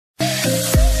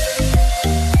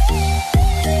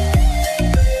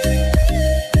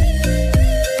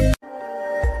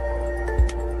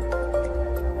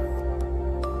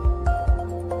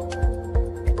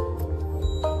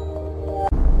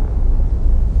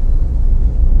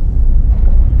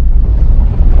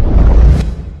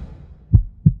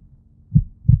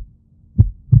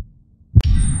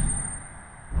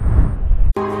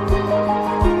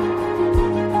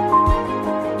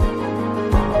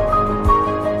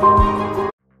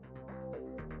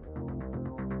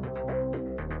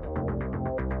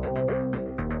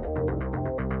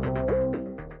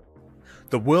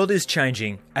The world is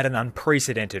changing at an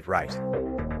unprecedented rate.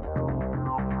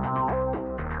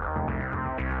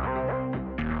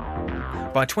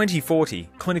 By 2040,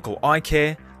 clinical eye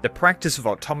care, the practice of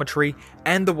optometry,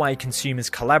 and the way consumers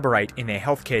collaborate in their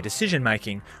healthcare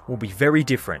decision-making will be very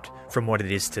different from what it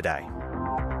is today.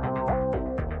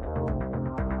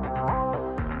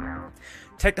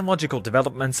 Technological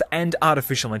developments and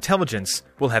artificial intelligence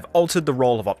will have altered the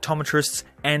role of optometrists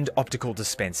and optical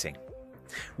dispensing.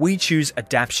 We choose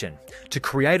adaptation to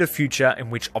create a future in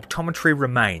which optometry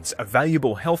remains a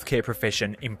valuable healthcare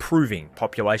profession improving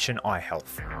population eye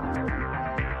health.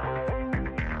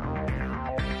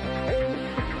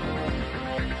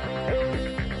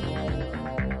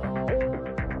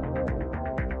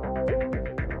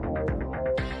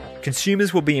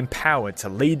 Consumers will be empowered to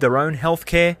lead their own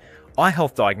healthcare, eye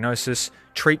health diagnosis,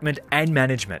 treatment and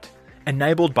management,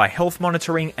 enabled by health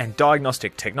monitoring and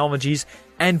diagnostic technologies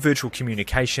and virtual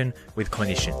communication with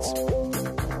clinicians.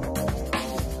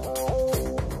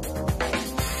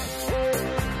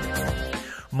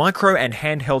 Micro and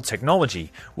handheld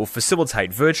technology will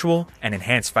facilitate virtual and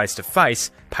enhanced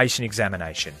face-to-face patient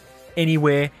examination,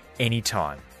 anywhere,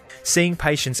 anytime. Seeing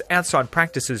patients outside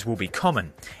practices will be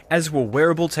common, as will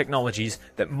wearable technologies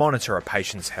that monitor a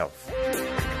patient's health.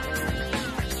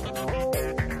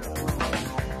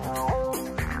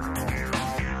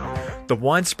 The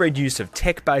widespread use of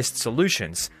tech-based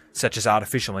solutions, such as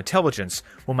artificial intelligence,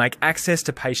 will make access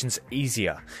to patients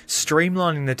easier,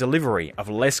 streamlining the delivery of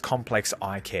less complex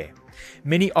eye care.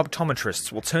 Many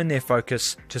optometrists will turn their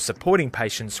focus to supporting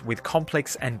patients with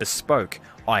complex and bespoke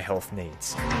eye health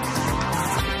needs.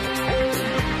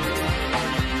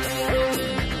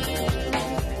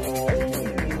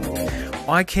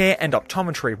 Eye care and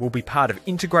optometry will be part of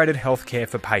integrated healthcare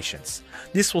for patients.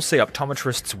 This will see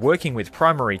optometrists working with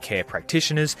primary care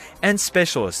practitioners and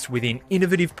specialists within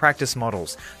innovative practice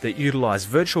models that utilise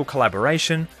virtual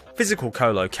collaboration, physical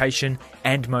co-location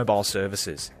and mobile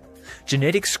services.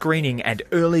 Genetic screening and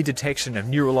early detection of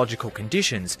neurological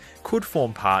conditions could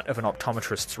form part of an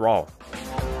optometrist's role.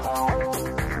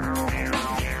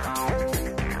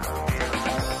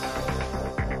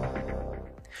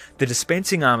 The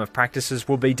dispensing arm of practices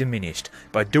will be diminished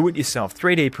by do-it-yourself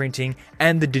 3D printing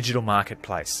and the digital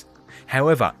marketplace.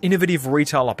 However, innovative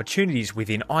retail opportunities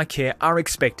within eye care are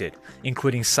expected,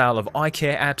 including sale of eye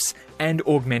care apps and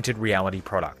augmented reality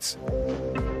products.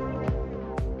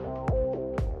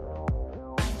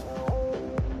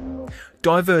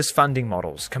 Diverse funding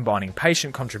models combining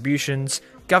patient contributions,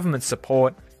 government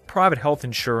support, private health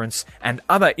insurance and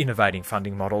other innovating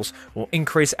funding models will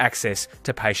increase access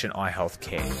to patient eye health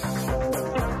care.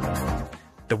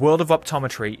 The world of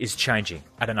optometry is changing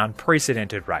at an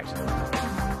unprecedented rate.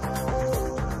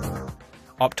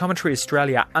 Optometry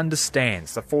Australia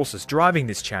understands the forces driving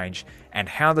this change and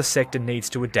how the sector needs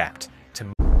to adapt